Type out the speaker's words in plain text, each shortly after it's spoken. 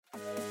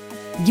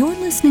You're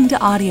listening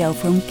to audio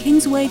from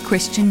Kingsway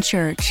Christian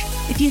Church.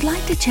 If you'd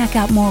like to check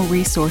out more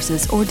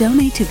resources or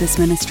donate to this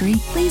ministry,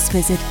 please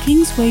visit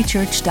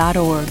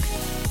kingswaychurch.org.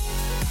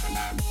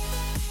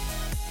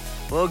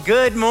 Well,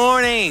 good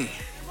morning.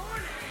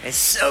 It's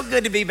so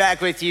good to be back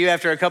with you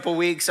after a couple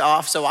weeks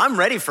off. So I'm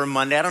ready for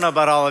Monday. I don't know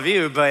about all of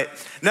you, but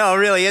no,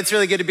 really, it's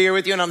really good to be here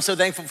with you. And I'm so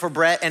thankful for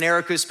Brett and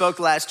Eric, who spoke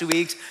the last 2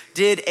 weeks.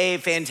 Did a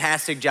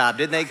fantastic job,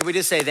 didn't they? Can we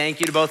just say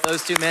thank you to both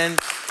those two men?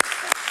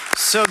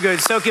 So good,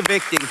 so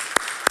convicting.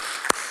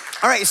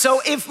 All right, so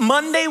if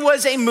Monday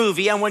was a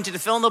movie, I want you to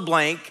fill in the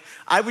blank.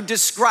 I would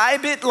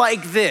describe it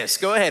like this.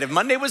 Go ahead. If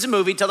Monday was a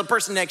movie, tell the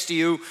person next to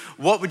you,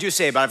 what would you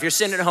say about it? If you're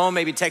sitting at home,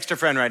 maybe text a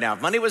friend right now.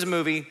 If Monday was a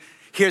movie,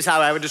 here's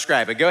how I would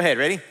describe it. Go ahead,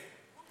 ready?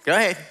 Go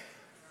ahead.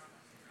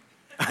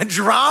 A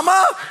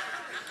drama?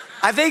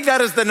 I think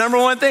that is the number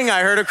one thing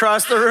I heard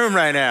across the room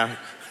right now.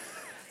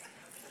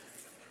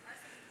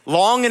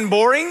 Long and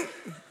boring?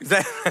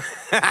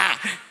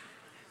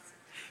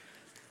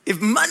 If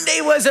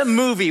Monday was a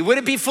movie, would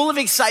it be full of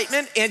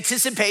excitement,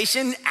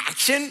 anticipation,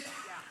 action?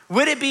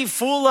 Would it be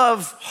full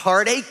of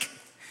heartache?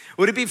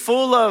 Would it be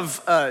full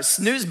of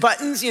snooze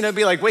buttons? You know,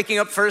 be like waking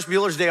up first,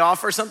 Bueller's Day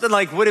Off or something?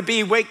 Like, would it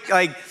be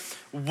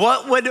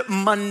what would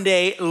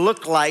Monday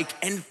look like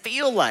and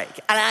feel like?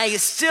 And I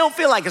still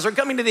feel like, as we're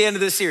coming to the end of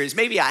this series,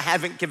 maybe I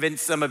haven't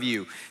convinced some of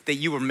you that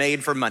you were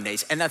made for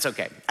Mondays, and that's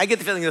okay. I get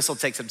the feeling this will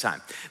take some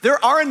time.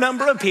 There are a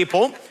number of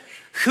people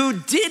who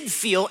did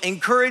feel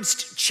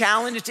encouraged,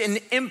 challenged, and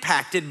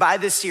impacted by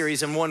this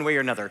series in one way or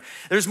another.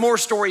 There's more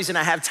stories than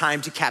I have time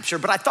to capture,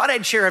 but I thought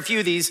I'd share a few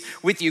of these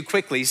with you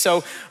quickly.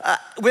 So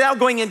without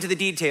going into the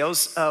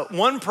details,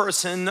 one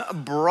person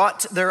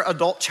brought their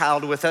adult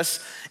child with us,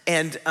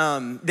 and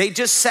they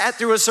just sat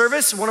through a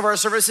service, one of our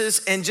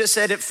services, and just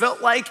said it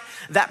felt like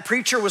that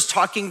preacher was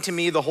talking to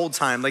me the whole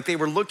time, like they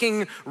were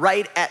looking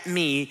right at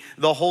me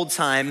the whole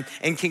time,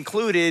 and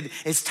concluded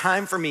it's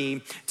time for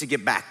me to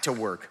get back to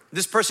work.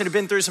 This person had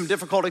been through some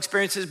difficult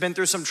experiences, been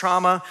through some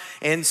trauma,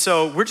 and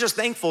so we're just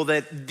thankful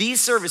that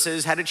these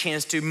services had a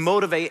chance to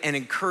motivate and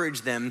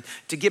encourage them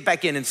to get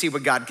back in and see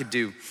what God could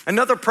do.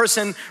 Another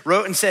person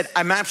wrote and said,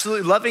 I'm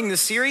absolutely loving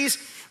this series.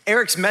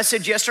 Eric's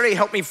message yesterday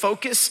helped me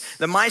focus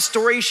that my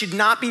story should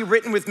not be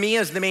written with me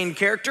as the main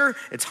character.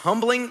 It's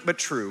humbling but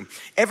true.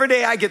 Every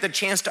day I get the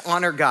chance to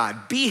honor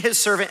God, be his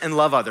servant, and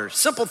love others.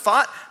 Simple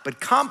thought, but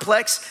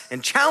complex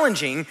and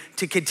challenging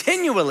to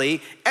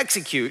continually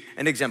execute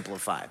and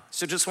exemplify.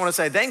 So just want to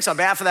say thanks on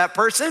behalf of that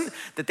person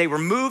that they were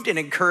moved and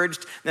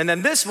encouraged. And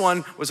then this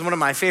one was one of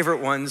my favorite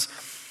ones.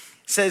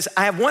 Says,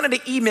 I have wanted to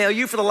email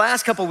you for the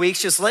last couple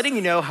weeks, just letting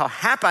you know how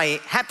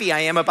happy I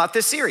am about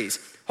this series.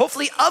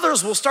 Hopefully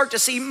others will start to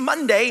see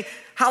Monday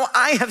how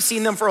I have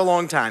seen them for a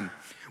long time.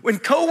 When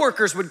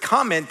coworkers would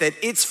comment that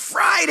it's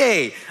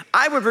Friday,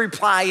 I would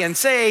reply and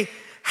say,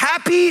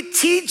 Happy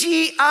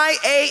TGIAM.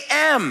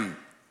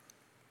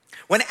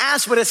 When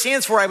asked what it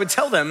stands for, I would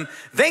tell them,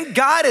 thank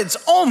God it's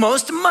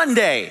almost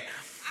Monday.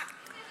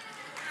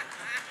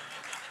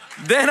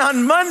 Then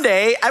on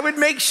Monday, I would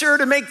make sure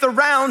to make the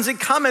rounds and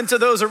comment to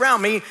those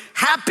around me,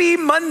 Happy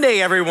Monday,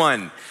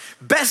 everyone.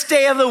 Best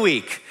day of the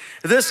week.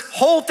 This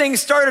whole thing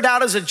started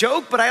out as a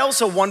joke, but I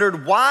also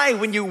wondered why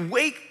when you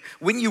work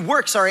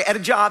at a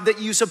job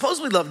that you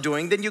supposedly love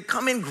doing, then you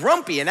come in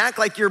grumpy and act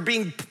like you're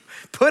being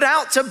put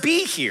out to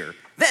be here.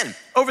 Then,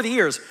 over the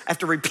years,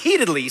 after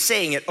repeatedly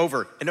saying it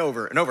over and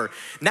over and over,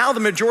 now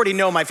the majority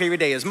know my favorite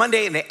day is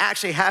Monday, and they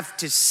actually have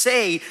to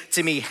say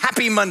to me,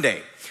 Happy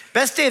Monday.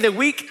 Best day of the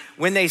week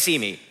when they see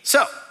me.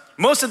 So,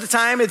 most of the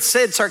time it's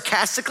said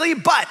sarcastically,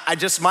 but I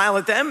just smile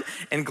at them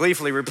and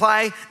gleefully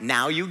reply,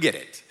 now you get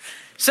it.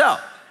 So,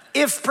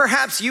 if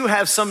perhaps you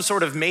have some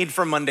sort of made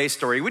for Monday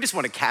story, we just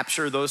want to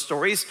capture those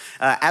stories.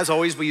 As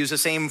always, we use the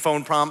same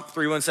phone prompt,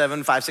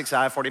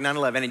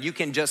 317-565-4911, and you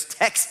can just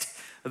text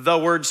the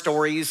word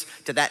stories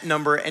to that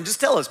number and just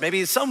tell us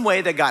maybe some way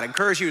that God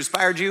encouraged you,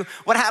 inspired you.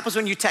 What happens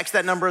when you text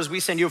that number is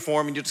we send you a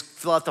form and you just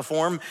fill out the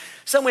form.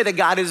 Some way that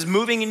God is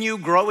moving in you,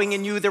 growing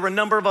in you. There were a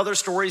number of other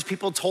stories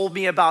people told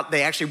me about.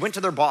 They actually went to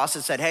their boss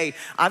and said, hey,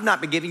 I've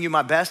not been giving you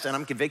my best and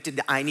I'm convicted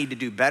that I need to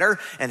do better,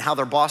 and how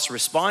their boss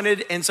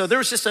responded. And so there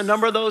was just a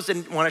number of those.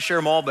 Didn't want to share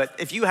them all, but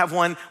if you have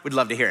one, we'd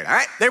love to hear it. All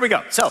right, there we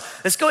go. So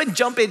let's go ahead and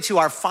jump into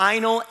our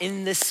final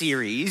in the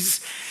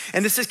series.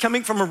 And this is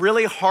coming from a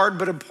really hard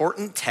but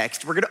important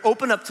text. We're going to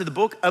open up to the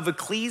book of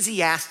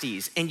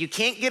Ecclesiastes, and you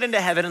can't get into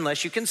heaven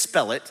unless you can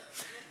spell it.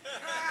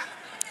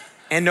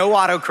 And no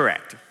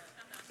autocorrect.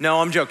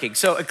 No, I'm joking.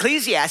 So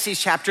Ecclesiastes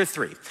chapter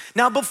 3.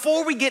 Now,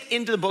 before we get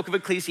into the book of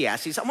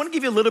Ecclesiastes, I want to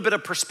give you a little bit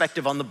of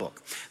perspective on the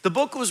book. The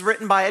book was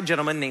written by a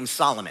gentleman named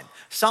Solomon.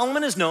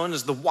 Solomon is known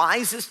as the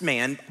wisest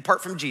man,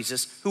 apart from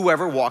Jesus, who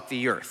ever walked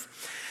the earth.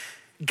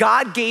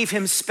 God gave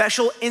him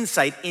special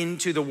insight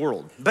into the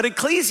world. But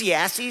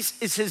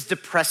Ecclesiastes is his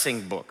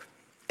depressing book.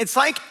 It's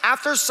like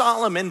after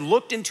Solomon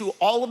looked into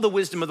all of the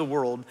wisdom of the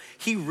world,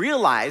 he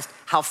realized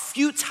how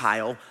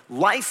futile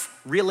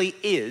life really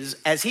is,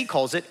 as he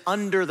calls it,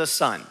 under the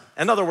sun.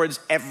 In other words,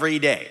 every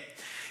day.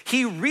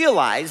 He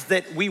realized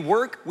that we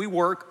work,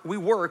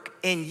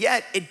 and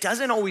yet it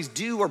doesn't always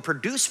do or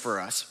produce for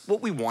us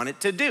what we want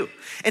it to do.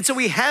 And so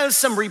he has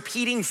some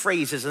repeating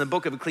phrases in the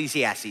book of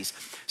Ecclesiastes,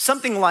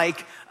 something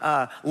like,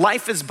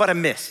 life is but a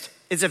mist,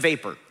 it's a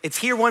vapor. It's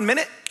here 1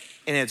 minute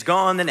and it's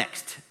gone the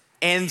next.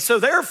 And so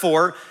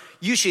therefore,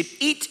 you should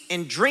eat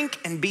and drink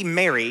and be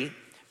merry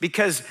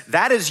because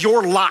that is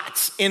your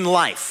lot in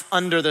life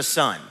under the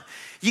sun.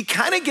 You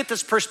kind of get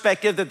this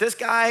perspective that this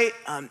guy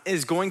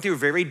is going through a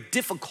very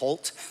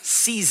difficult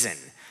season.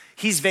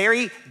 He's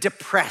very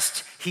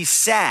depressed. He's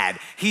sad.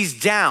 He's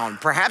down.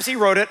 Perhaps he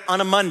wrote it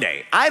on a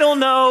Monday. I don't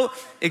know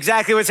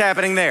exactly what's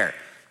happening there.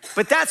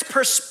 But that's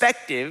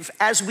perspective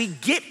as we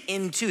get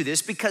into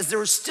this, because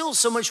there is still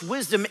so much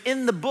wisdom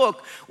in the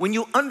book. When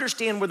you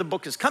understand where the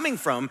book is coming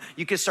from,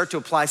 you can start to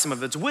apply some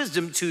of its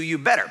wisdom to you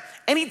better.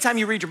 Anytime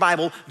you read your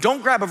Bible,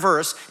 don't grab a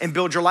verse and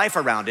build your life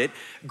around it.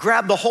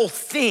 Grab the whole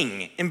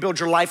thing and build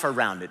your life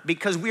around it,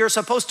 because we are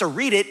supposed to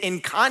read it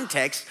in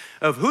context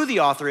of who the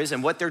author is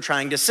and what they're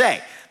trying to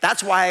say.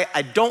 That's why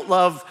I don't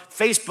love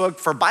Facebook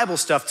for Bible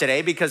stuff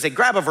today, because they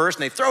grab a verse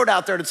and they throw it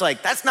out there and it's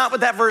like, that's not what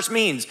that verse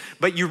means,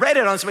 but you read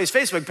it on somebody's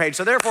Facebook page,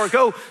 so therefore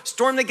go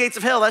storm the gates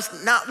of hell.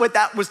 That's not what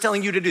that was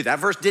telling you to do. That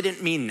verse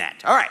didn't mean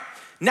that. All right,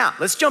 now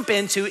let's jump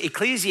into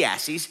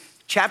Ecclesiastes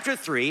chapter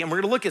 3, and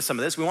we're gonna look at some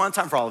of this. We want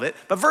time for all of it,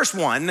 but verse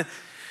 1,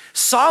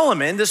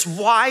 Solomon, this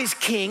wise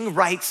king,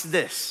 writes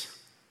this: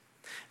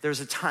 there's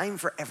a time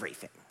for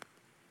everything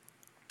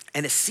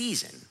and a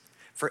season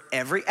for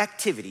every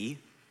activity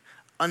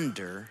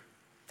under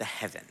the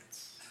heavens.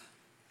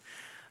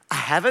 I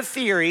have a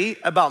theory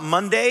about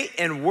Monday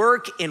and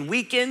work and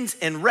weekends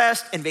and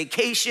rest and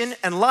vacation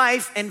and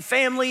life and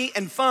family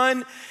and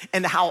fun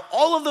and how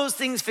all of those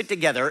things fit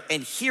together.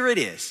 And here it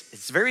is.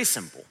 It's very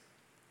simple.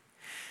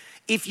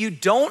 If you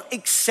don't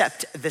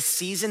accept the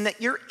season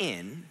that you're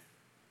in,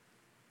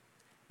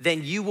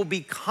 then you will be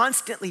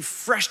constantly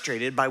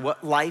frustrated by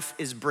what life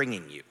is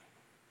bringing you.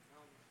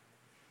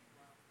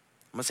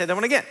 I'm gonna say that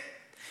one again.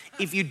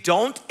 If you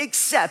don't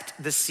accept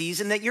the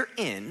season that you're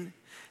in,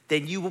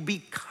 then you will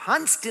be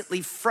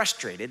constantly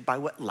frustrated by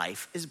what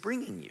life is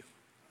bringing you.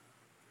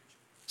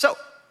 So,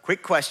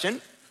 quick question.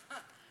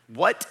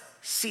 What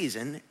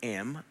season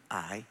am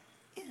I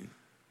in?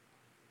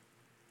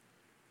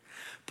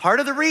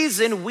 Part of the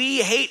reason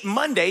we hate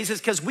Mondays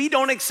is because we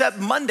don't accept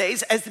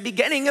Mondays as the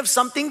beginning of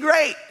something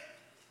great.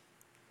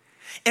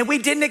 And we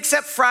didn't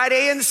accept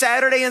Friday and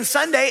Saturday and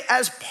Sunday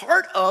as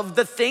part of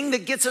the thing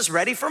that gets us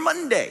ready for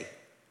Monday.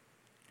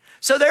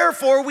 So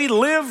therefore, we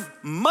live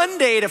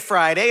Monday to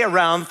Friday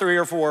around 3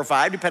 or 4 or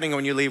 5, depending on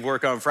when you leave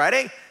work on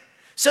Friday,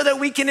 so that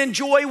we can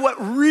enjoy what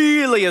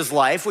really is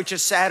life, which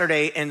is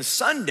Saturday and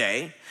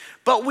Sunday.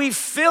 But we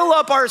fill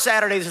up our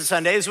Saturdays and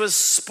Sundays with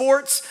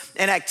sports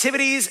and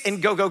activities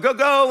and go,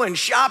 and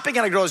shopping,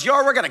 and I go to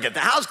yard work, I gotta get the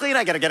house clean,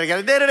 I gotta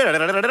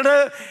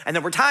and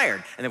then we're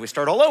tired, and then we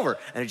start all over,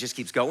 and it just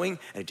keeps going,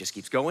 and it just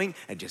keeps going,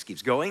 and it just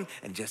keeps going,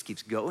 and it just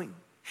keeps going.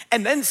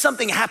 And then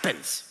something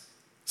happens,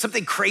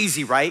 something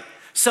crazy, right?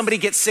 Somebody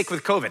gets sick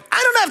with COVID.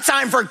 I don't have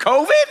time for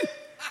COVID.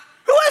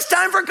 Who has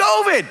time for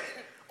COVID?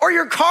 Or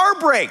your car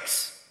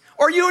breaks.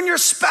 Or you and your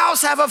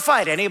spouse have a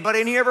fight. Anybody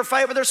in here ever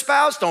fight with their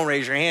spouse? Don't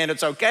raise your hand,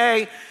 it's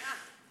okay.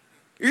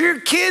 Your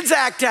kids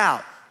act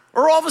out.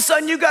 Or all of a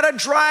sudden you gotta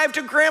drive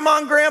to grandma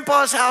and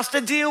grandpa's house to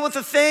deal with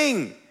a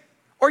thing.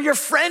 Or your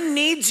friend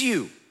needs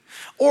you.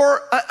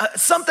 Or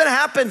something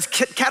happens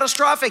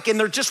catastrophic and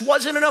there just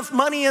wasn't enough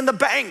money in the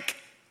bank.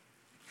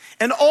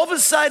 And all of a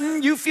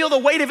sudden, you feel the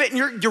weight of it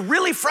and you're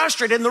really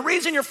frustrated. And the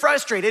reason you're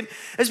frustrated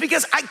is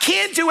because I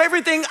can't do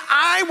everything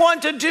I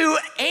want to do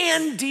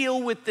and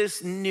deal with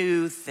this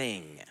new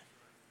thing.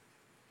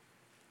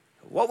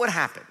 What would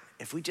happen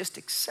if we just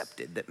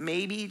accepted that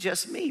maybe,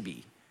 just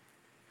maybe,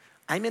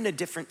 I'm in a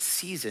different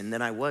season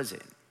than I was in?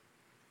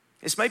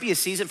 This might be a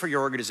season for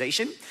your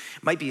organization,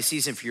 might be a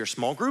season for your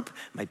small group,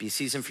 might be a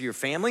season for your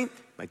family,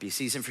 might be a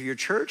season for your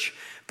church,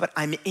 but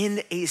I'm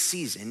in a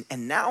season,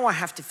 and now I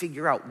have to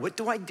figure out, what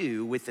do I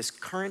do with this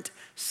current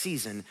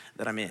season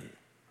that I'm in?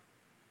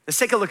 Let's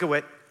take a look at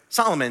what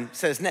Solomon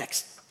says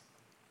next.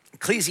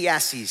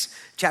 Ecclesiastes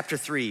chapter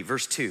 3,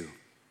 verse 2.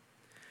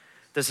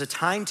 There's a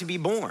time to be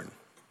born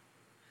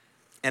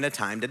and a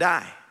time to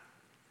die.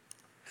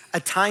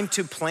 A time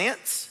to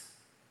plant,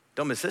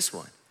 don't miss this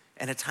one,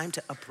 and a time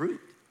to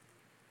uproot.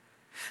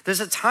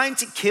 There's a time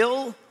to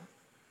kill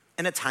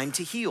and a time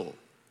to heal.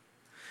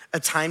 A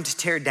time to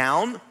tear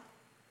down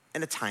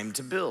and a time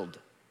to build.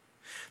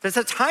 There's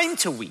a time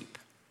to weep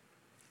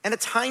and a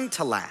time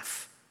to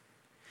laugh,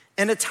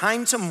 and a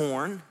time to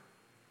mourn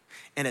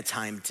and a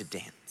time to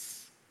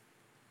dance.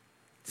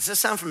 Does this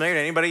sound familiar to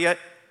anybody yet?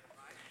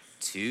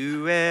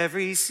 To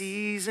every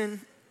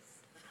season.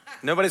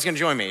 Nobody's gonna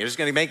join me. You're just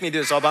gonna make me do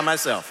this all by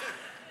myself.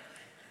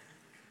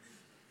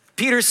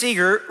 Peter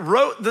Seeger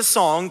wrote the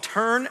song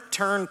Turn,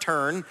 Turn,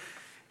 Turn.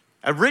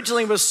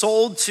 Originally was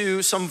sold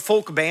to some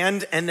folk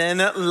band and then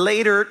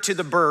later to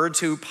the Byrds,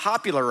 who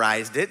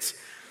popularized it.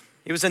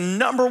 It was a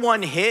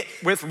 #1 hit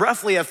with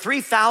roughly a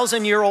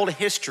 3,000-year-old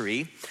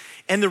history.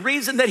 And the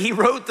reason that he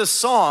wrote the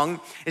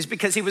song is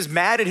because he was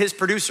mad at his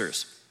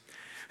producers,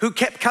 who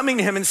kept coming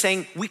to him and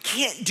saying, we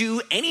can't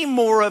do any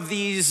more of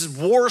these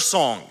war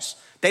songs.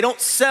 They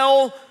don't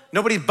sell,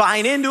 nobody's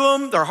buying into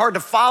them, they're hard to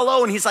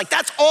follow. And he's like,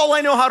 that's all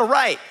I know how to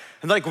write.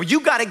 And they're like, well, you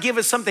gotta give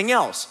us something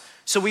else.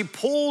 So we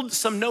pulled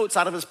some notes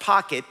out of his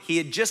pocket. He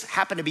had just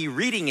happened to be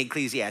reading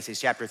Ecclesiastes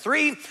chapter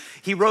 3.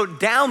 He wrote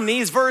down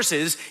these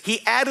verses.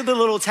 He added a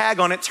little tag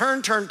on it,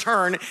 turn, turn,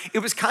 turn. It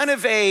was kind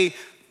of a,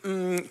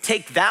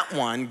 take that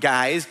one,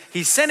 guys.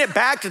 He sent it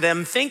back to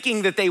them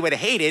thinking that they would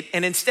hate it,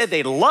 and instead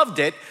they loved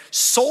it,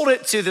 sold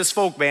it to this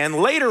folk band,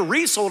 later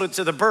resold it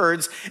to the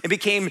Byrds, and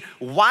became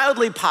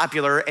wildly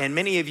popular, and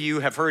many of you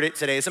have heard it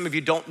today. Some of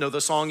you don't know the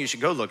song, you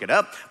should go look it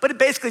up, but it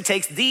basically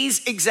takes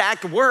these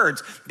exact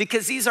words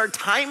because these are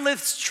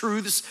timeless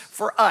truths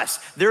for us.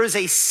 There is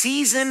a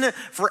season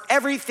for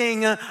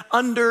everything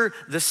under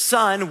the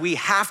sun. We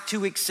have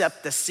to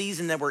accept the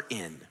season that we're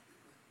in.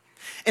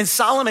 And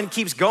Solomon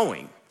keeps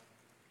going.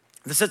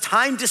 There's a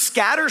time to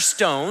scatter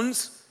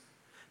stones.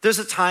 There's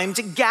a time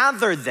to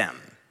gather them.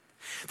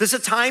 There's a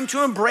time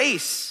to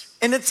embrace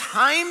and a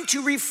time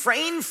to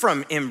refrain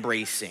from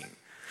embracing.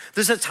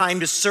 There's a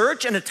time to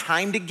search and a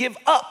time to give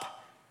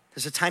up.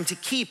 There's a time to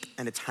keep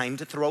and a time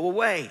to throw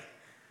away.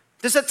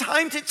 There's a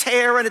time to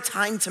tear and a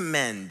time to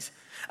mend.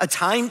 A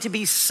time to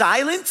be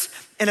silent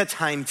and a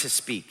time to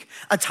speak.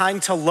 A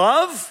time to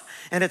love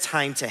and a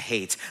time to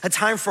hate. A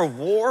time for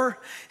war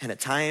and a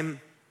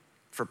time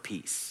for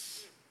peace.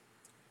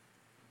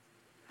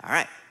 All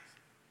right,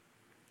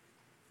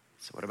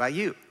 so what about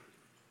you?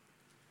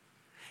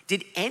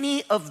 Did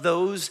any of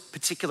those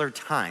particular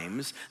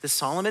times that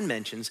Solomon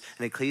mentions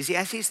in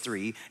Ecclesiastes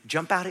 3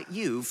 jump out at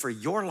you for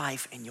your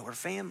life and your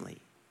family?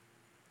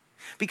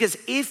 Because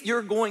if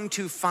you're going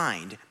to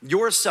find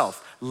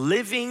yourself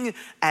living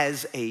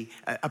as a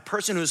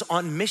person who's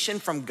on mission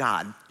from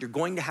God, you're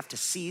going to have to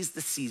seize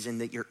the season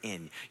that you're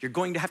in. You're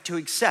going to have to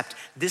accept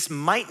this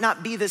might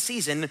not be the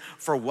season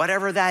for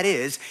whatever that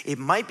is. It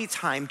might be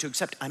time to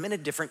accept I'm in a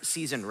different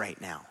season right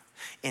now.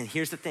 And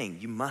here's the thing,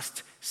 you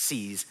must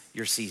seize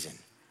your season.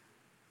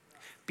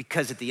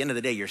 Because at the end of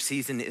the day, your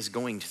season is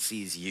going to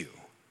seize you.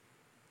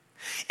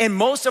 And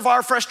most of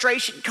our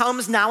frustration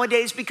comes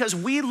nowadays because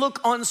we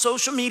look on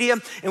social media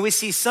and we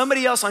see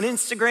somebody else on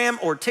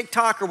Instagram or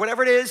TikTok or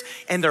whatever it is,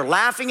 and they're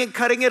laughing and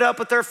cutting it up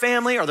with their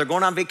family, or they're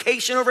going on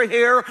vacation over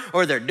here,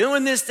 or they're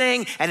doing this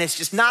thing, and it's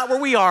just not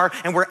where we are,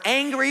 and we're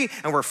angry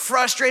and we're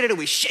frustrated and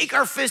we shake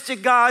our fist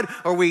at God,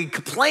 or we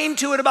complain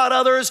to it about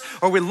others,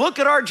 or we look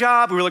at our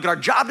job, we look at our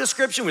job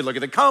description, we look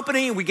at the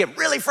company, and we get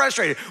really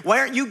frustrated. Why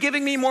aren't you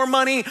giving me more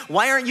money?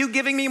 Why aren't you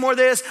giving me more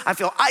this? I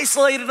feel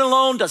isolated and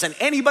alone. Doesn't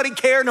anybody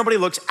care? Nobody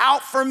looks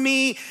out for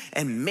me.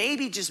 And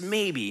maybe, just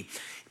maybe,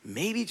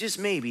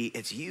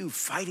 it's you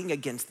fighting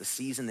against the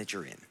season that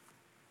you're in.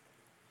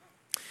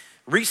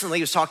 Recently,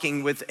 I was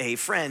talking with a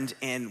friend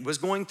and was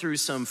going through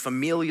some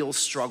familial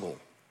struggle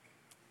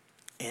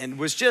and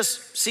was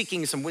just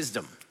seeking some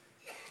wisdom.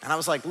 And I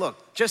was like,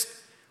 look, just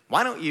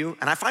why don't you,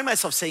 and I find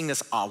myself saying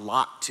this a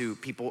lot to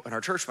people in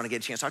our church when I get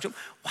a chance to talk to them,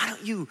 why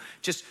don't you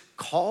just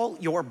call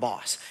your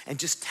boss and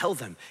just tell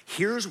them,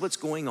 here's what's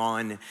going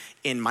on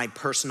in my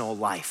personal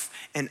life.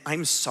 And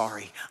I'm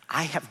sorry,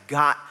 I have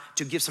got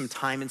to give some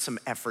time and some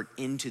effort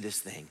into this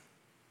thing.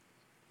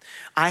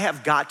 I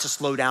have got to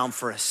slow down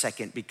for a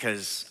second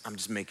because I'm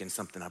just making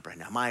something up right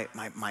now.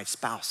 My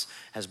spouse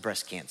has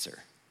breast cancer.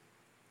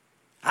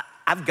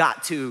 I've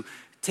got to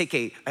take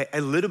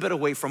a little bit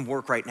away from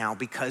work right now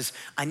because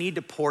I need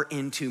to pour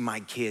into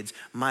my kids.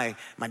 My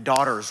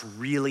daughter's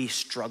really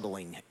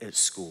struggling at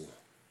school.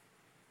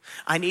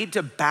 I need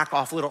to back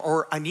off a little,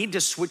 or I need to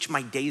switch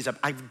my days up.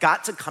 I've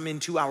got to come in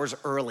 2 hours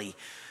early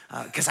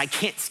because I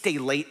can't stay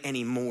late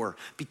anymore,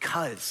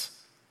 because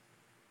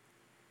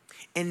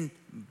in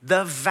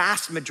the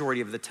vast majority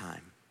of the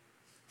time,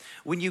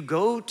 when you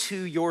go to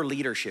your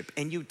leadership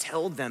and you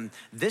tell them,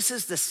 this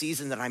is the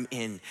season that I'm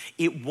in,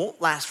 it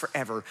won't last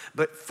forever,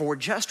 but for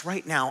just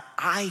right now,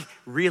 I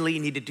really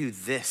need to do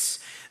this.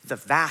 The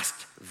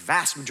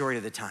vast majority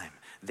of the time,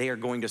 they are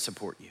going to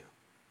support you.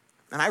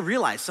 And I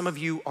realize some of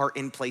you are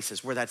in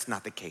places where that's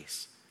not the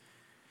case.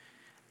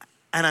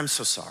 And I'm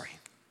so sorry.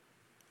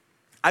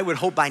 I would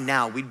hope by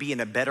now we'd be in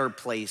a better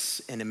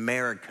place in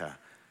America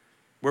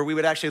where we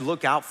would actually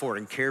look out for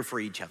and care for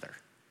each other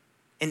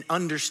and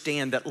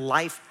understand that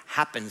life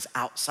happens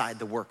outside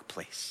the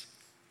workplace.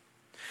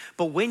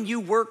 But when you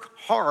work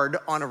hard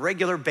on a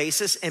regular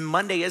basis and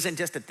Monday isn't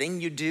just a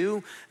thing you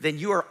do, then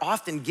you are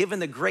often given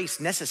the grace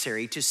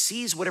necessary to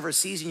seize whatever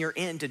season you're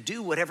in, to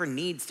do whatever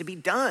needs to be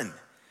done.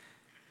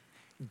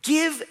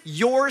 Give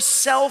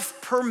yourself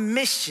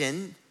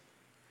permission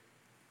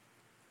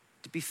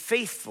to be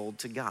faithful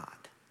to God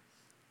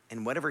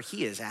and whatever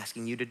He is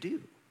asking you to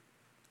do,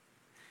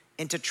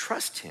 and to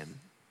trust Him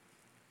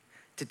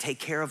to take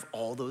care of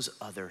all those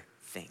other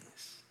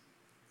things.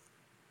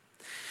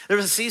 There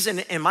was a season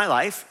in my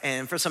life,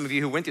 and for some of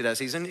you who went through that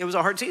season, it was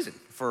a hard season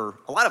for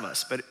a lot of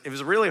us, but it was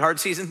a really hard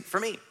season for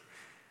me.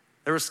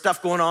 There was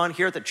stuff going on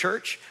here at the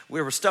church.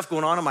 There was stuff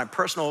going on in my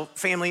personal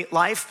family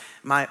life.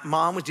 My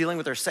mom was dealing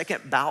with her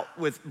second bout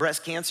with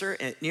breast cancer,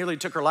 and it nearly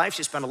took her life.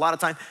 She spent a lot of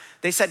time.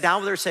 They sat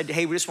down with her and said,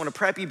 hey, we just want to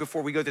prep you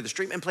before we go through this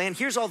treatment plan.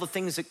 Here's all the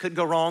things that could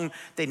go wrong.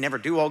 They never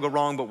do all go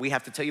wrong, but we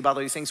have to tell you about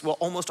all these things. Well,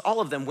 almost all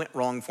of them went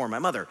wrong for my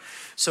mother.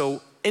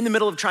 So in the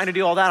middle of trying to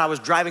do all that, I was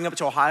driving up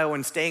to Ohio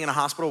and staying in a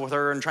hospital with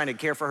her and trying to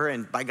care for her.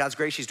 And by God's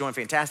grace, she's doing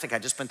fantastic. I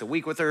just spent the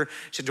week with her.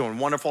 She's doing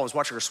wonderful. I was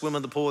watching her swim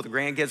in the pool with the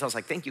grandkids. I was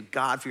like, thank you,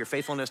 God, for your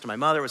faithfulness to my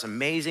mother. It was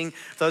amazing.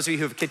 For those of you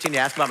who have continued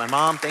to ask about my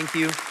mom, thank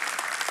you.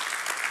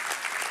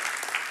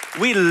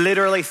 We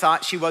literally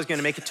thought she was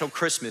gonna make it till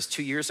Christmas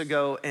 2 years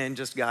ago, and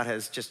just God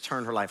has just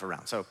turned her life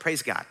around. So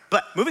praise God.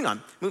 But moving on.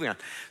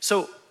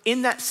 So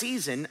in that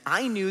season,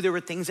 I knew there were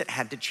things that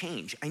had to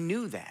change. I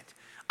knew that.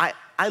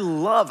 I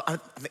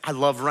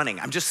love running.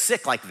 I'm just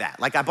sick like that.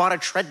 Like I bought a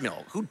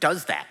treadmill. Who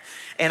does that?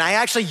 And I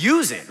actually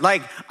use it.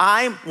 Like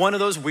I'm one of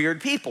those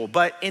weird people.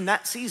 But in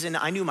that season,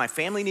 I knew my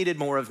family needed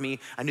more of me.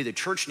 I knew the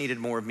church needed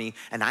more of me.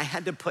 And I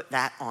had to put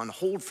that on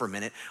hold for a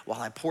minute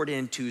while I poured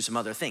into some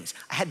other things.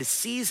 I had to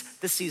seize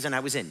the season I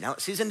was in. Now,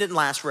 the season didn't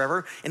last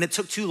forever, and it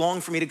took too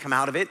long for me to come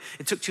out of it.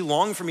 It took too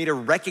long for me to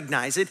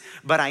recognize it.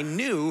 But I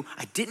knew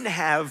I didn't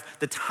have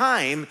the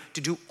time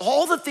to do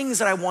all the things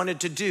that I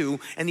wanted to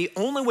do. And the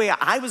only way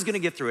I was going to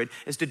get through it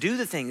is to do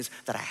the things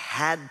that I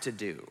had to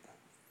do.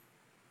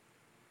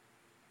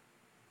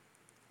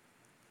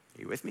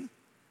 Are you with me?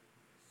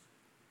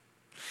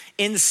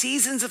 In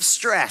seasons of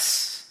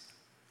stress,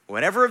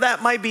 whatever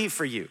that might be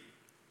for you,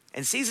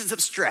 in seasons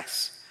of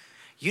stress,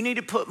 you need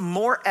to put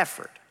more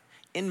effort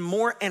and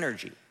more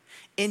energy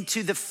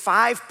into the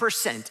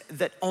 5%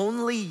 that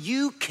only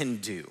you can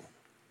do,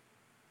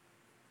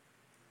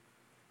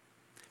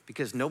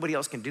 because nobody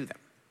else can do them.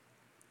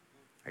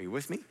 Are you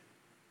with me?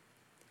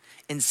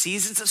 In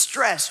seasons of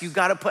stress, you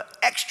gotta put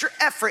extra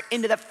effort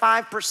into the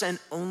 5%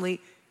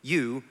 only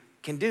you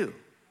can do.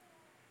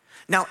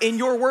 Now, in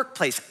your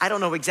workplace, I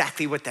don't know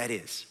exactly what that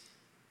is.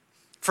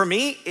 For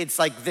me, it's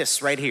like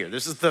this right here.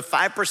 This is the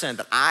 5%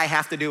 that I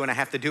have to do, and I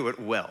have to do it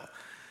well.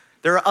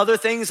 There are other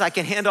things I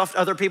can hand off to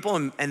other people,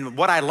 and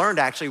what I learned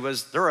actually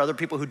was there are other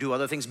people who do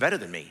other things better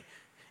than me.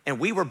 And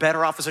we were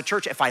better off as a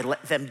church if I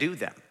let them do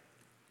them.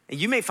 And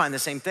you may find the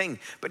same thing,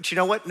 but you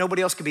know what?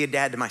 Nobody else could be a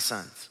dad to my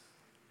sons.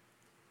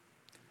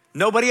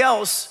 Nobody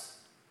else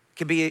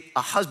could be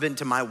a husband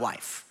to my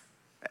wife.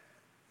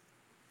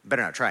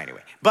 Better not try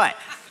anyway. But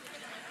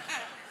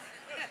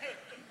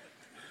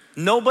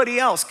nobody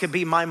else could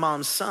be my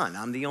mom's son.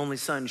 I'm the only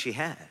son she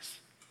has.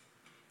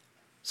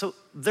 So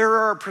there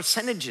are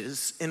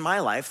percentages in my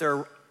life, there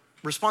are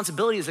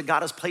responsibilities that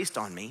God has placed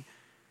on me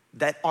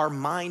that are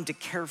mine to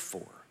care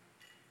for.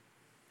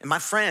 And my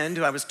friend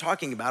who I was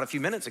talking about a few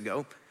minutes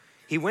ago,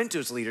 he went to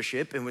his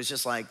leadership and was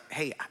just like,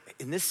 hey,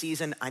 in this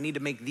season, I need to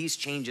make these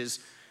changes.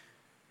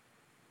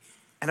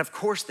 And of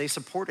course, they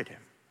supported him.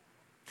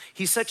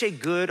 He's such a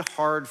good,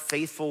 hard,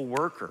 faithful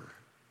worker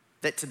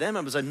that to them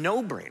it was a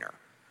no-brainer.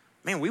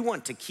 Man, we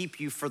want to keep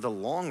you for the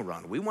long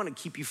run. We want to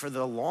keep you for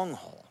the long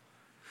haul.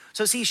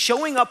 So see,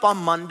 showing up on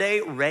Monday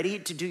ready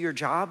to do your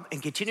job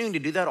and continuing to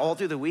do that all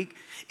through the week,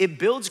 it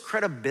builds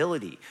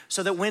credibility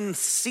so that when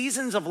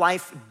seasons of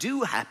life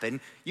do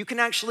happen, you can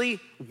actually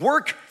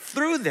work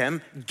through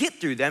them, get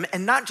through them,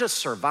 and not just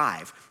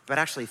survive, but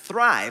actually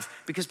thrive,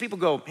 because people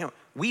go,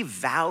 we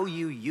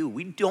value you.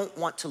 We don't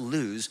want to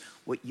lose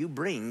what you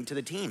bring to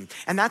the team.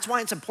 And that's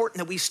why it's important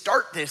that we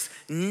start this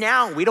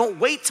now. We don't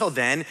wait till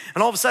then.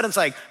 And all of a sudden it's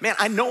like, man,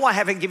 I know I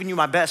haven't given you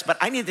my best, but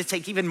I need to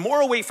take even more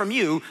away from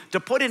you to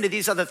put into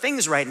these other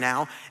things right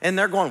now. And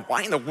they're going,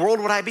 why in the world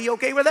would I be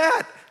okay with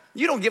that?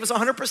 You don't give us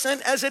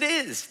 100% as it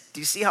is. Do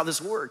you see how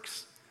this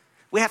works?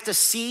 We have to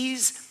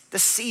seize the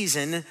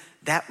season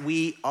that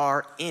we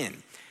are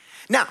in.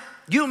 Now,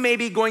 you may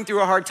be going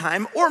through a hard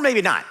time, or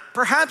maybe not.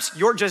 Perhaps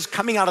you're just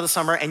coming out of the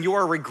summer and you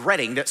are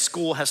regretting that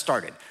school has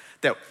started,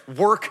 that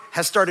work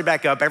has started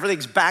back up,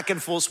 everything's back in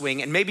full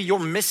swing, and maybe you're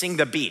missing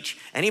the beach.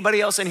 Anybody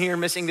else in here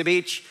missing the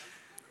beach?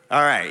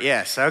 All right,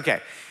 yes, okay.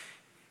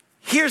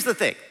 Here's the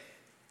thing.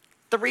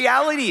 The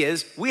reality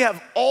is we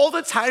have all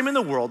the time in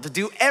the world to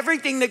do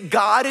everything that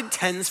God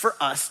intends for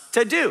us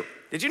to do.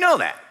 Did you know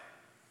that?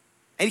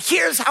 And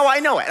here's how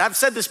I know it. I've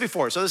said this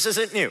before, so this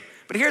isn't new,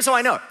 but here's how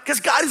I know it. Because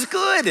God is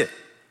good.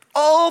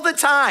 All the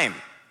time.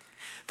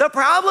 The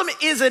problem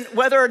isn't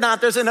whether or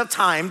not there's enough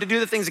time to do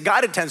the things that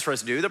God intends for us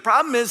to do. The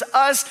problem is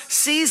us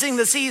seizing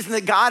the season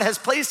that God has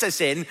placed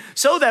us in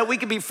so that we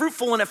can be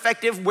fruitful and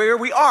effective where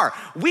we are.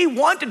 We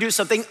want to do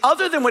something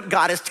other than what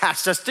God has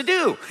tasked us to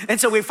do.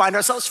 And so we find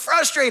ourselves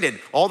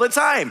frustrated all the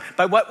time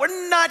by what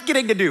we're not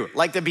getting to do,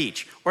 like the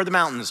beach or the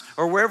mountains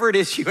or wherever it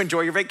is you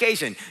enjoy your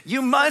vacation.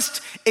 You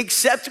must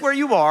accept where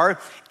you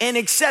are and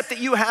accept that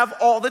you have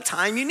all the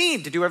time you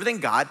need to do everything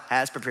God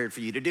has prepared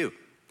for you to do.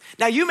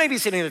 Now, you may be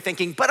sitting there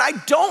thinking, but I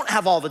don't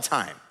have all the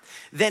time.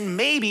 Then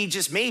maybe,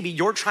 just maybe,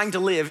 you're trying to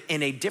live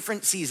in a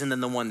different season than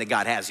the one that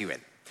God has you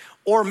in.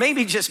 Or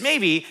maybe, just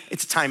maybe,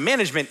 it's a time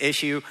management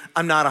issue.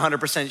 I'm not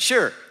 100%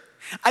 sure.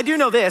 I do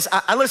know this.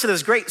 I listened to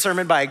this great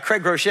sermon by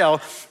Craig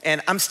Groeschel,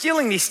 and I'm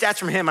stealing these stats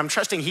from him. I'm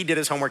trusting he did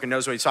his homework and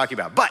knows what he's talking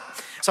about.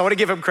 So I want to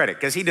give him credit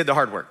because he did the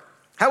hard work.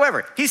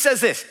 However, he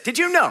says this: did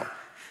you know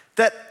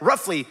that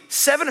roughly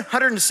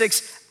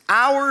 706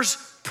 hours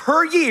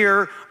per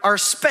year are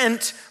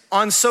spent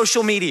on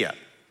social media?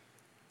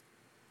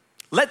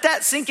 Let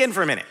that sink in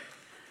for a minute.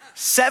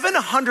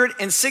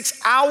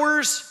 706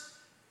 hours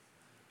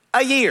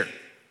a year.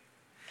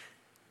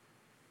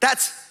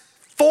 That's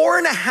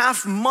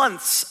 4.5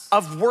 months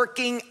of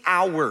working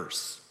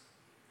hours.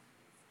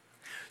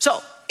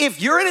 So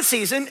if you're in a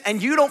season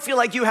and you don't feel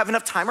like you have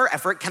enough time or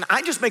effort, can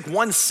I just make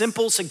one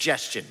simple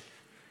suggestion?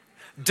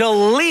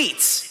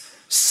 Delete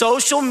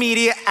social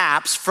media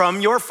apps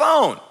from your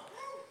phone.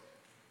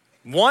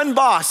 One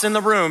boss in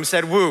the room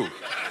said, woo.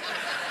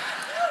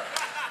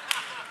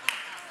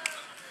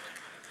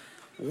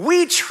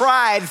 We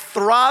tried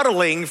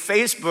throttling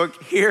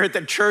Facebook here at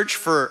the church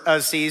for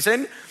a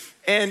season,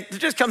 and there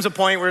just comes a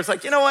point where it's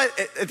like, you know what?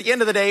 At the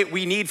end of the day,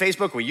 we need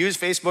Facebook, we use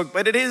Facebook,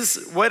 but it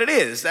is what it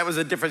is. That was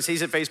a different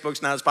season.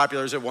 Facebook's not as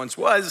popular as it once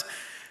was.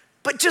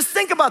 But just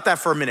think about that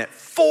for a minute.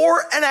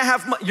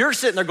 4.5 months, you're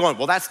sitting there going,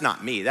 well, that's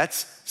not me,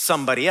 that's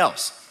somebody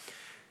else.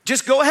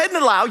 Just go ahead and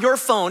allow your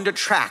phone to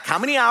track how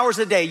many hours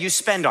a day you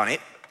spend on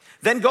it.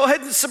 Then go ahead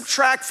and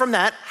subtract from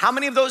that how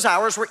many of those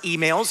hours were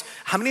emails,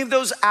 how many of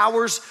those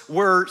hours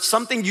were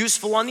something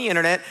useful on the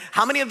internet,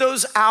 how many of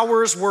those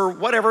hours were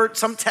whatever,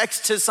 some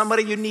text to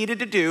somebody you needed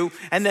to do,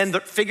 and then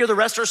figure the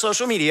rest are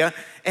social media,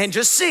 and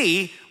just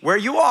see where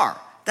you are.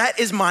 That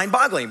is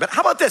mind-boggling. But how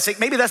about this?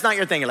 Maybe that's not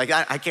your thing. Like,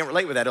 I can't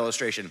relate with that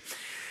illustration.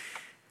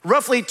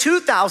 Roughly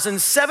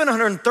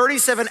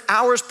 2,737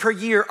 hours per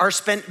year are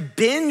spent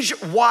binge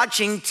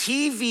watching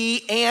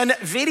TV and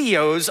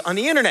videos on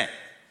the internet.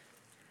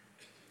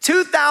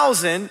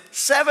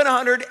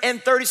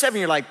 2,737.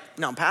 You're like,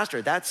 no,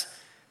 Pastor, that's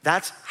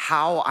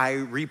how I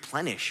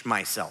replenish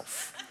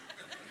myself.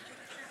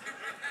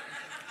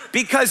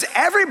 Because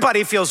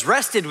everybody feels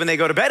rested when they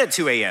go to bed at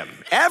 2 a.m.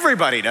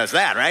 Everybody does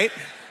that, right?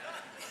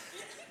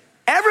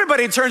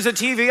 Everybody turns the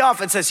TV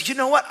off and says, you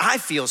know what? I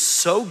feel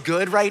so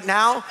good right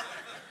now.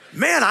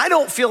 Man, I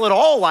don't feel at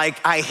all like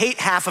I hate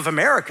half of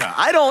America.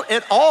 I don't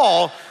at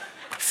all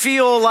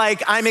feel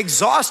like I'm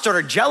exhausted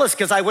or jealous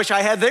because I wish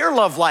I had their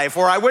love life,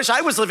 or I wish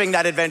I was living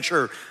that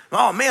adventure.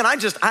 Oh man, I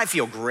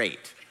feel great.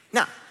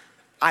 Now,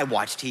 I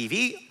watch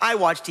TV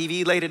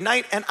late at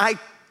night, and I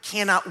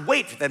cannot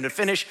wait for them to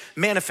finish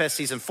Manifest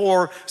season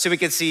 4 so we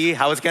can see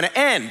how it's gonna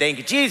end. Thank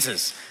you,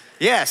 Jesus.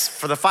 Yes,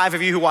 for the 5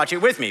 of you who watch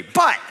it with me.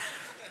 But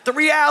the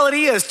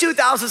reality is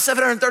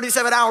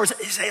 2,737 hours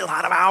is a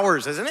lot of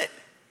hours, isn't it?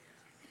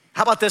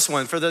 How about this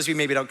one? For those of you who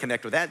maybe don't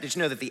connect with that, did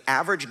you know that the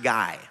average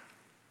guy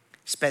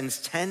spends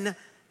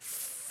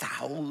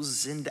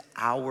 10,000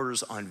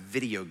 hours on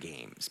video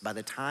games by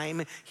the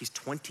time he's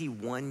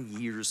 21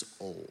 years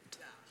old?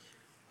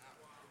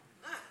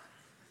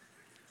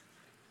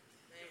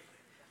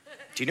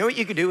 Do you know what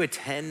you could do with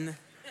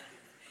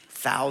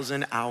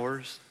 10,000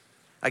 hours?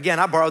 Again,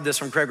 I borrowed this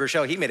from Craig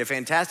Groeschel. He made a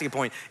fantastic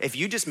point. If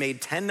you just made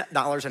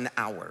 $10 an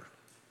hour,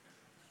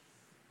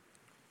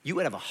 you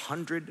would have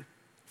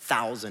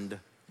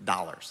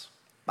 $100,000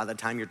 by the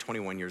time you're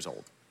 21 years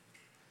old.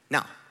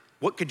 Now,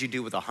 what could you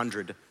do with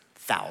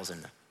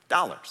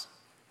 $100,000?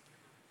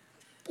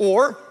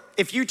 Or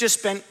if you just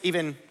spent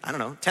even,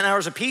 10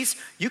 hours a piece,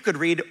 you could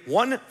read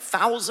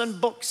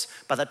 1,000 books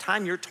by the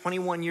time you're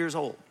 21 years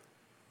old.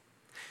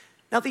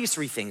 Now, these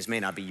 3 things may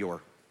not be your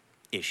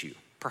issue.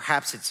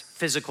 Perhaps it's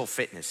physical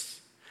fitness.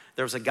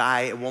 There was a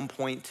guy at one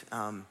point,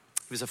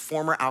 he was a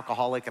former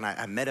alcoholic, and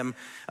I met him,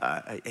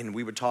 and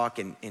we would talk,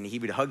 and he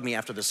would hug me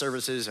after the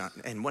services,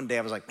 and one day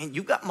I was like, man,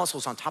 you got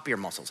muscles on top of your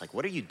muscles. Like,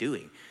 what are you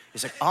doing?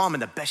 He's like, oh, I'm in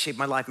the best shape of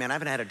my life, man. I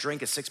haven't had a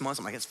drink in 6 months.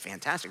 I'm like, that's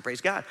fantastic,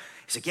 praise God.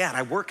 He's like, yeah, and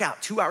I work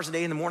out 2 hours a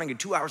day in the morning and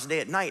 2 hours a day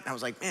at night. And I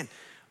was like, man,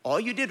 all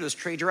you did was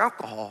trade your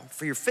alcohol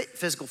for your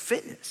physical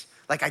fitness.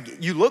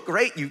 Like, you look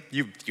great, you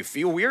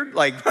feel weird,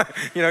 like,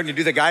 you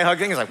do the guy hug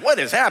thing, it's like, what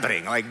is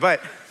happening? Like,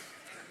 but,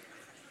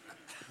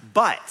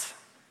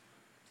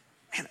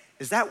 man,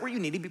 is that where you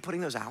need to be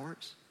putting those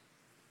hours?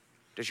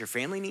 Does your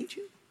family need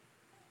you?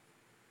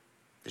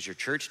 Does your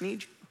church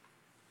need you?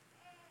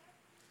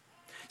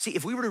 See,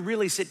 if we were to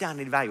really sit down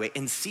and evaluate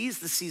and seize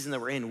the season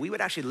that we're in, we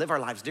would actually live our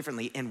lives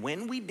differently. And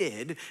when we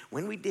did,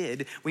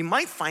 we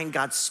might find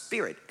God's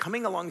Spirit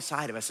coming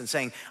alongside of us and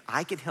saying,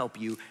 I can help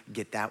you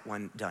get that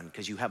one done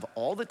because you have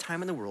all the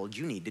time in the world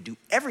you need to do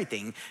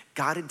everything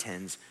God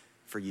intends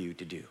for you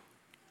to do.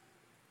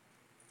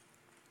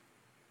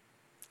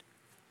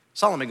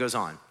 Solomon goes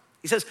on.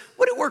 He says,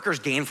 what do workers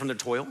gain from their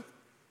toil?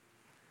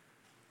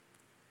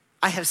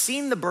 I have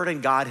seen the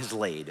burden God has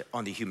laid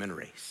on the human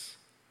race.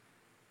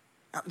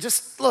 Now,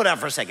 just slow down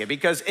for a second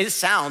because it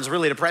sounds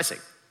really depressing.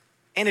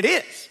 And it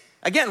is.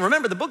 Again,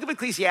 remember the book of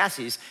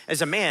Ecclesiastes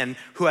is a man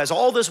who has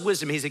all this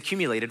wisdom he's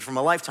accumulated from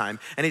a lifetime,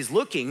 and he's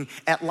looking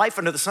at life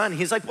under the sun.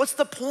 He's like, what's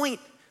the point?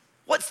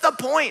 What's the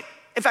point?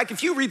 In fact,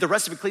 if you read the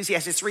rest of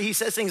Ecclesiastes 3, he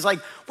says things like,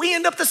 we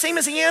end up the same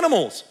as the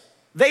animals.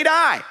 They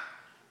die.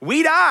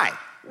 We die.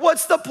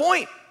 What's the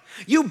point?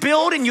 You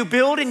build and you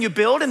build and you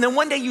build, and then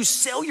one day you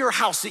sell your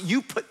house that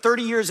you put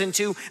 30 years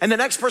into, and the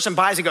next person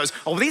buys and goes,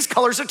 oh, these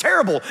colors are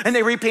terrible. And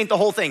they repaint the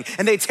whole thing,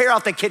 and they tear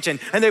out the kitchen,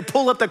 and they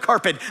pull up the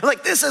carpet. And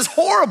like, this is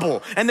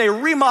horrible. And they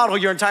remodel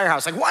your entire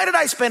house. Like, why did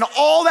I spend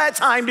all that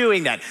time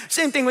doing that?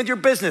 Same thing with your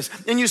business.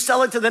 And you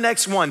sell it to the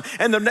next one,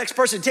 and the next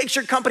person takes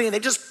your company, and they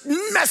just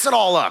mess it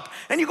all up.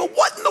 And you go,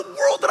 what in the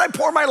world did I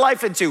pour my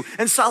life into?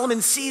 And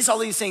Solomon sees all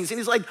these things, and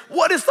he's like,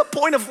 what is the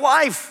point of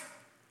life?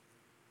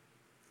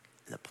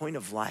 And the point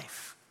of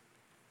life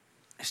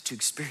is to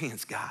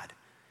experience God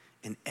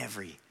in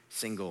every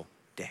single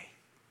day.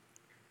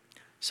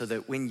 So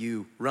that when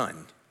you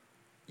run,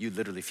 you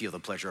literally feel the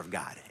pleasure of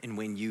God. And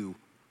when you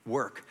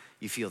work,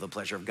 you feel the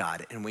pleasure of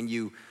God. And when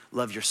you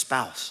love your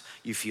spouse,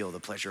 you feel the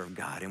pleasure of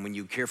God. And when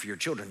you care for your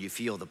children, you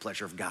feel the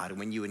pleasure of God. And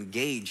when you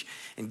engage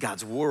in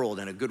God's world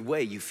in a good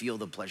way, you feel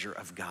the pleasure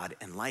of God.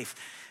 And life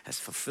has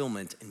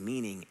fulfillment and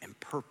meaning and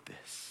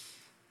purpose.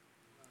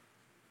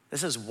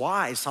 This is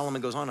why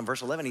Solomon goes on in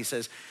verse 11. He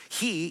says,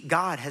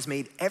 God, has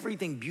made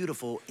everything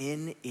beautiful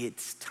in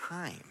its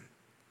time.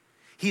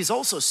 He has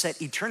also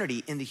set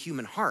eternity in the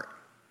human heart.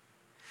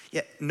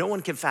 Yet no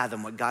one can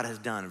fathom what God has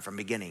done from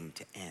beginning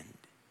to end.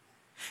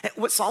 And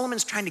what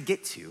Solomon's trying to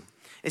get to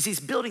is he's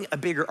building a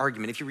bigger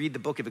argument. If you read the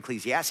book of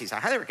Ecclesiastes, I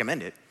highly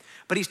recommend it.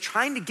 But he's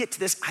trying to get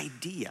to this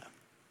idea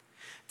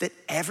that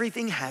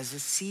everything has a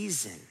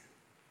season.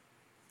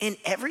 And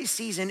every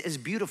season is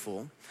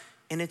beautiful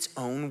in its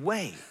own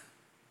way.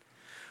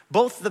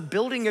 Both the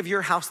building of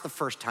your house the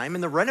first time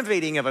and the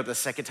renovating of it the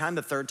second time,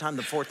 the third time,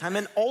 the fourth time,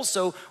 and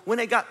also when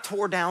it got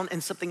tore down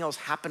and something else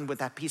happened with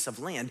that piece of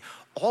land,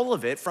 all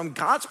of it from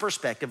God's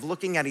perspective,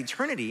 looking at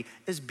eternity,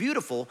 is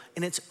beautiful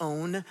in its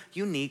own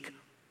unique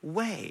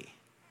way.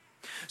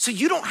 So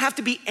you don't have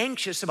to be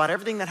anxious about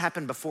everything that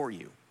happened before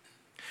you.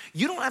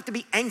 You don't have to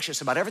be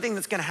anxious about everything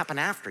that's gonna happen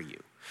after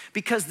you,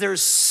 because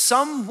there's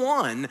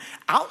someone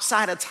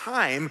outside of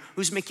time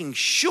who's making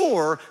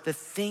sure that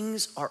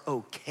things are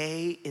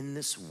okay in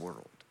this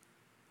world.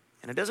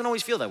 And it doesn't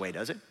always feel that way,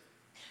 does it?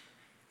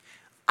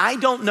 I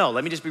don't know,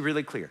 let me just be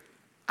really clear.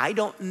 I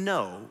don't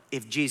know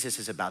if Jesus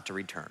is about to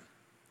return.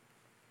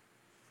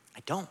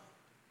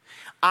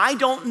 I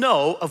don't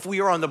know if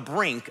we are on the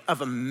brink of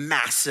a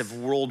massive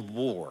world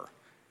war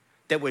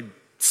that would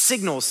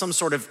signal some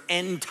sort of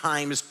end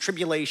times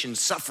tribulation,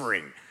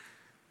 suffering.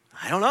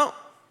 I don't know.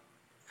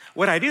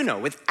 What I do know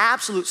with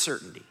absolute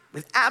certainty,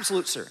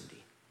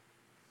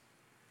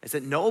 is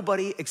that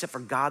nobody except for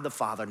God the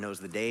Father knows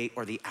the day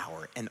or the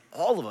hour, and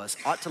all of us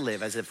ought to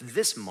live as if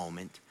this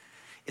moment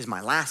is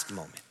my last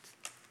moment.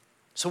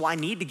 So I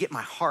need to get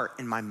my heart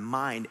and my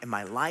mind and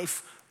my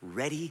life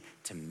ready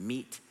to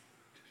meet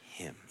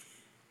Him.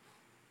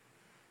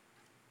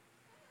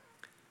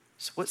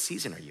 So what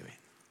season are you in?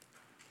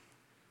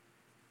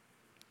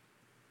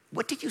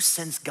 What do you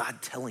sense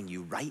God telling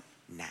you right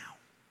now?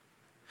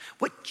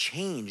 What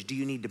change do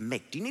you need to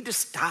make? Do you need to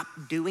stop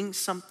doing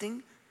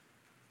something?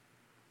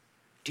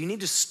 Do you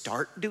need to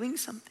start doing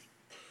something?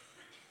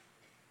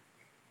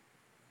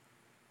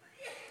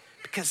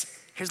 Because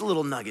here's a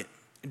little nugget.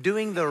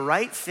 Doing the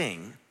right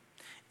thing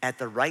at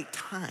the right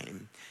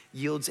time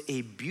yields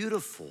a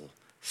beautiful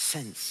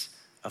sense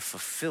of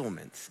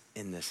fulfillment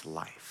in this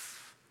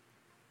life.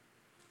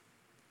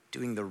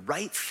 Doing the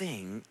right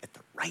thing at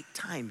the right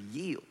time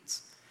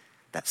yields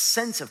that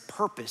sense of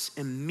purpose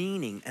and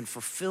meaning and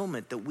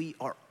fulfillment that we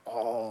are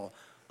all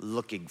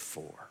looking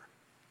for.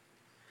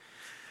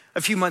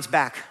 A few months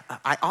back,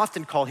 I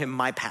often call him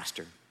my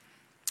pastor.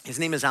 His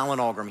name is Alan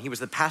Algram. He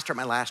was the pastor at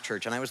my last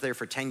church, and I was there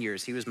for 10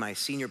 years. He was my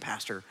senior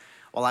pastor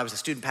while I was a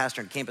student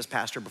pastor and campus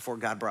pastor before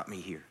God brought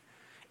me here.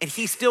 And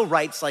he still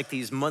writes like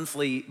these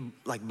monthly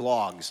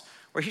blogs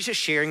where he's just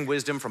sharing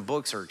wisdom from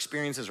books or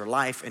experiences or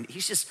life, and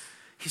he's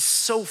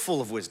so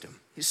full of wisdom.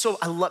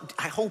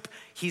 I hope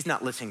he's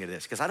not listening to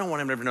this because I don't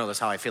want him to ever know that's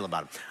how I feel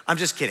about him. I'm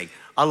just kidding.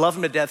 I love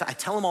him to death. I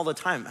tell him all the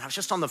time. I was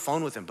just on the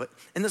phone with him, but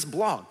in this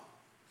blog,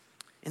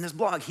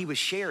 he was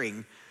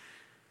sharing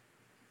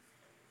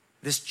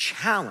this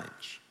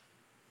challenge.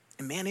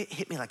 And man, it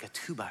hit me like a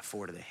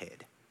 2x4 to the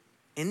head.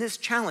 In this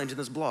challenge, in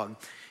this blog,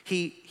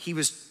 he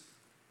was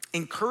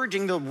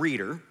encouraging the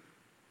reader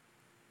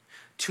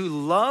to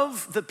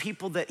love the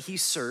people that he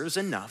serves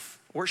enough,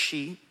 or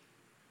she,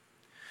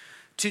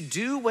 to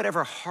do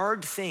whatever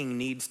hard thing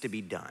needs to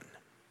be done.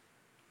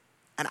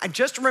 And I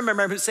just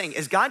remember him saying,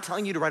 is God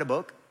telling you to write a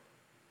book?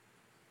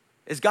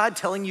 Is God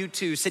telling you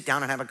to sit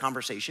down and have a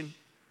conversation?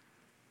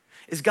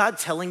 Is God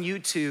telling you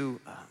to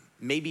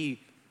maybe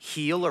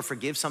heal or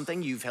forgive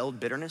something you've held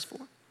bitterness for?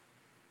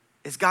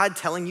 Is God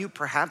telling you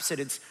perhaps that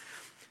it's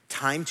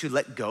time to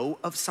let go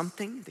of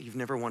something that you've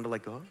never wanted to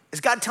let go of?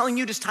 Is God telling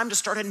you it's time to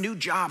start a new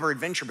job or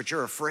adventure, but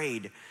you're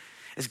afraid?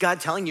 Is God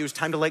telling you it's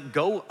time to let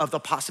go of the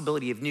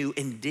possibility of new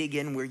and dig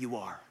in where you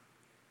are?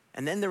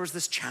 And then there was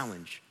this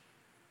challenge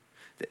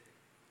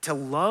to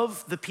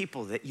love the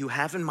people that you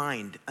have in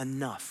mind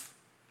enough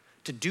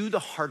to do the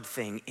hard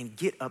thing and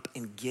get up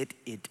and get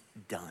it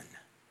done.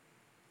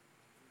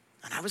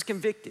 And I was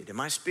convicted in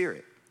my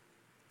spirit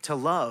to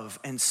love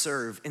and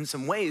serve in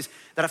some ways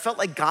that I felt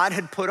like God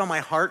had put on my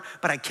heart,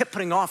 but I kept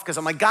putting off because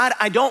I'm like, God,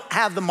 I don't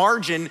have the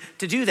margin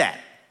to do that.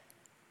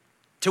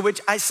 To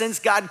which I sense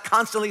God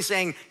constantly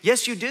saying,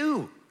 yes, you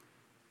do.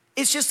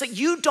 It's just that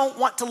you don't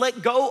want to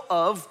let go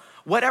of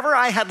whatever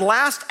I had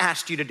last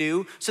asked you to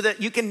do so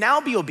that you can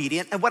now be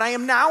obedient and what I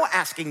am now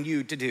asking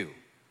you to do.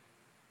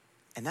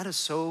 And that is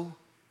so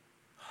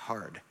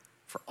hard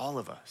for all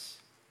of us.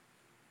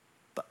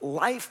 But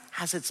life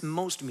has its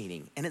most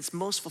meaning and its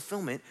most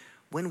fulfillment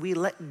when we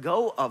let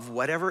go of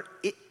whatever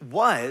it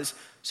was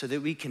so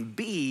that we can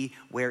be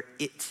where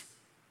it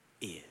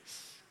is.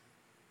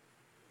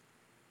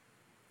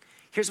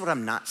 Here's what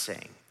I'm not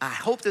saying. I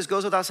hope this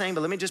goes without saying,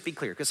 but let me just be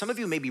clear, because some of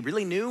you may be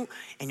really new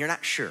and you're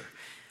not sure.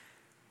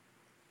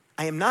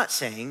 I am not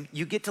saying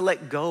you get to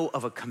let go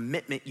of a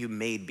commitment you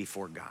made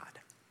before God.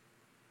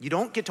 You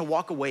don't get to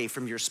walk away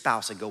from your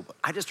spouse and go,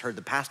 I just heard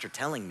the pastor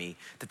telling me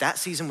that that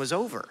season was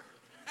over.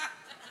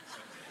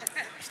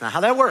 That's not how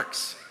that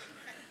works.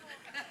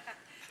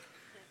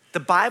 The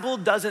Bible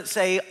doesn't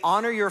say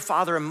honor your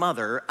father and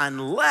mother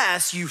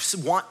unless you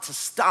want to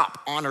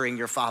stop honoring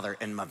your father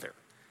and mother.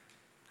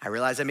 I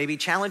realize that may be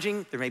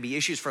challenging. There may be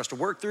issues for us to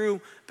work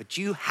through, but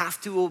you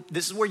have to,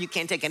 this is where you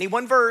can't take any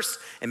one verse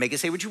and make it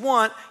say what you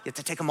want. You have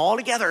to take them all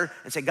together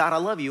and say, God, I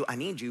love you. I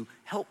need you.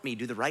 Help me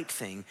do the right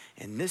thing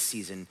in this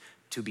season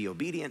to be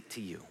obedient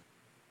to you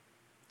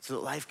so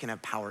that life can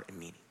have power and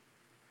meaning.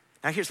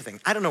 Now, here's the thing.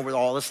 I don't know where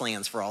all this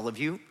lands for all of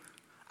you.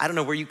 I don't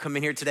know where you come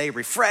in here today,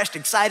 refreshed,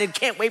 excited,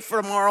 can't wait for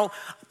tomorrow.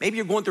 Maybe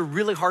you're going through a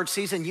really hard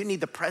season. You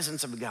need the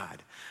presence of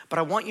God. But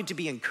I want you to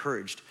be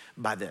encouraged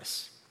by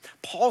this.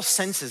 Paul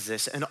senses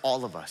this in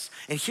all of us.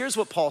 And here's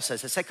what Paul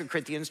says in 2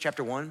 Corinthians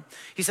chapter 1.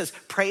 He says,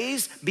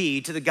 praise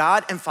be to the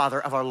God and Father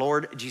of our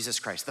Lord Jesus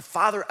Christ, the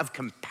Father of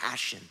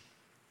compassion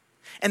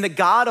and the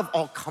God of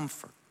all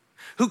comfort,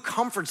 who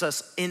comforts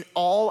us in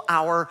all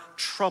our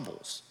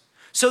troubles,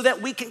 so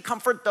that we can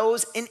comfort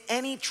those in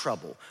any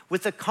trouble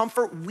with the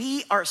comfort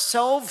we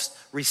ourselves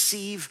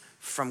receive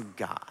from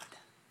God.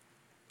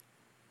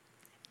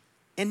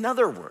 In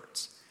other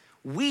words,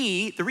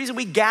 the reason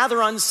we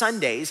gather on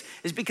Sundays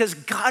is because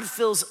God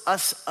fills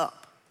us up.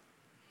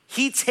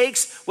 He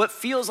takes what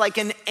feels like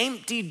an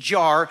empty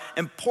jar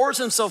and pours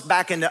himself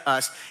back into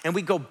us, and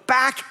we go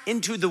back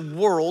into the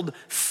world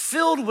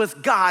filled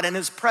with God and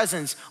his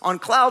presence on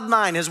cloud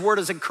nine. His word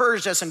has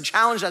encouraged us and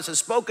challenged us and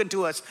spoken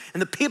to us,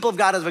 and the people of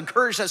God have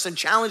encouraged us and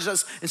challenged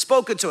us and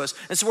spoken to us.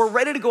 And so we're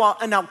ready to go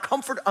out and now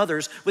comfort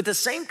others with the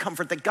same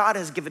comfort that God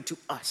has given to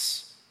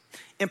us.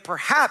 And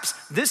perhaps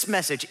this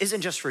message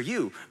isn't just for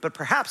you, but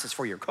perhaps it's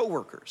for your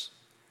coworkers.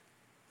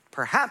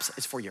 Perhaps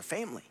it's for your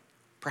family.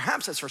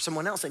 Perhaps it's for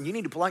someone else, and you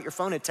need to pull out your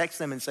phone and text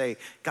them and say,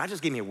 God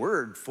just gave me a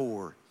word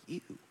for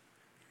you.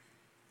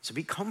 So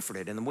be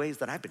comforted in the ways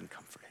that I've been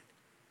comforted.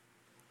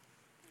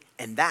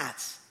 And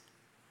that's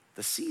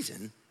the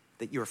season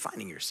that you're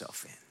finding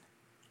yourself in.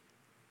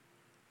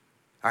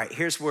 All right,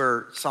 here's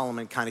where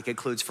Solomon kind of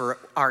concludes for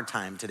our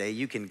time today.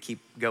 You can keep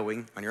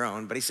going on your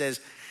own, but he says,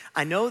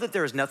 I know that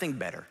there is nothing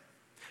better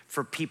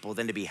for people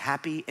than to be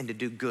happy and to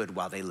do good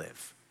while they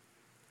live,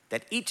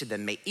 that each of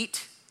them may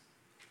eat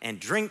and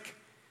drink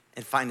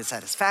and find the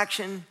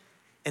satisfaction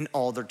in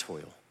all their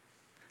toil.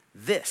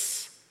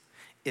 This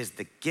is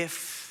the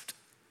gift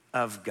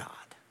of God.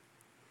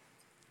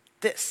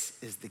 This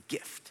is the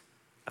gift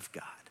of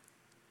God.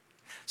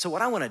 So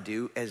what I want to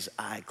do as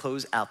I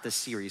close out this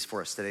series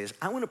for us today is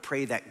I want to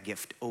pray that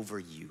gift over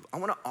you. I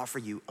want to offer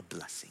you a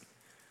blessing.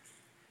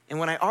 And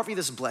when I offer you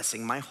this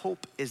blessing, my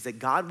hope is that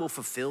God will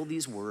fulfill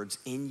these words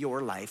in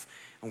your life,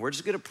 and we're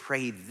just going to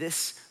pray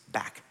this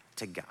back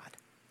to God,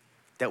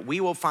 that we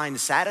will find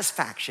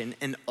satisfaction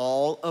in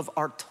all of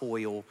our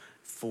toil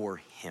for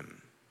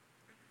him.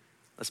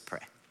 Let's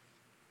pray.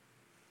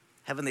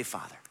 Heavenly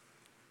Father,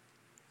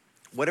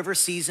 whatever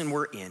season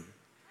we're in,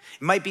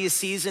 it might be a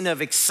season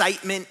of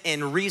excitement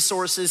and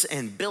resources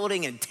and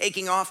building and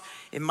taking off.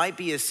 It might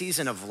be a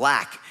season of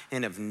lack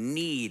and of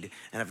need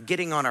and of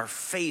getting on our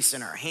face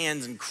and our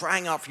hands and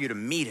crying out for you to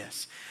meet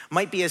us. It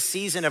might be a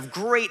season of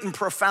great and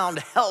profound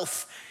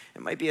health.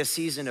 It might be a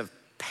season of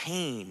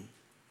pain,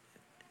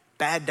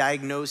 bad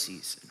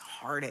diagnoses, and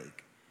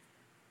heartache.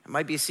 It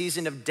might be a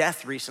season of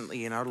death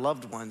recently in our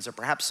loved ones, or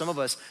perhaps some of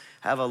us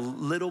have a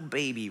little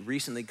baby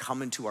recently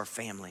come into our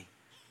family.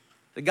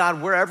 That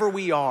God, wherever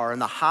we are, in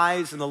the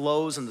highs and the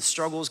lows and the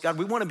struggles, God,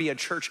 we want to be a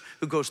church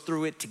who goes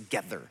through it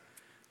together.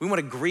 We want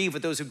to grieve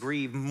with those who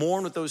grieve,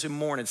 mourn with those who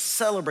mourn, and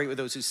celebrate with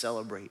those who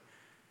celebrate.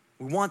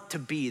 We want to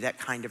be that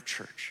kind of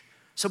church.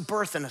 So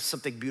birth in us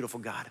something beautiful,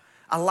 God.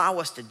 Allow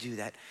us to do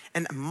that.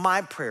 And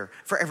my prayer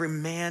for every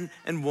man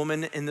and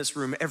woman in this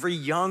room, every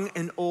young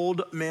and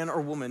old man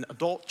or woman,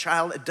 adult,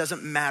 child, it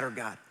doesn't matter,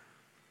 God,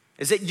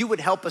 is that you would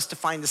help us to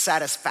find the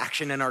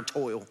satisfaction in our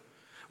toil.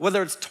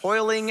 Whether it's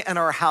toiling in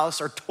our house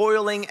or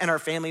toiling in our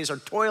families or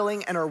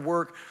toiling in our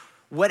work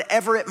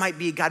Whatever it might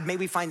be, God, may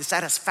we find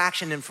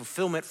satisfaction and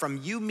fulfillment from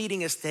you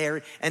meeting us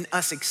there and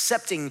us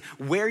accepting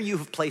where you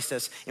have placed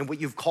us and what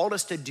you've called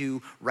us to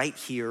do right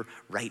here,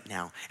 right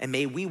now. And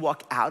may we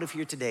walk out of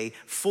here today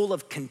full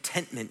of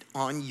contentment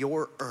on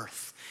your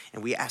earth.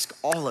 And we ask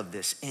all of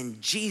this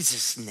in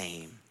Jesus'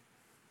 name.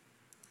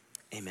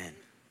 Amen.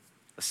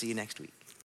 I'll see you next week.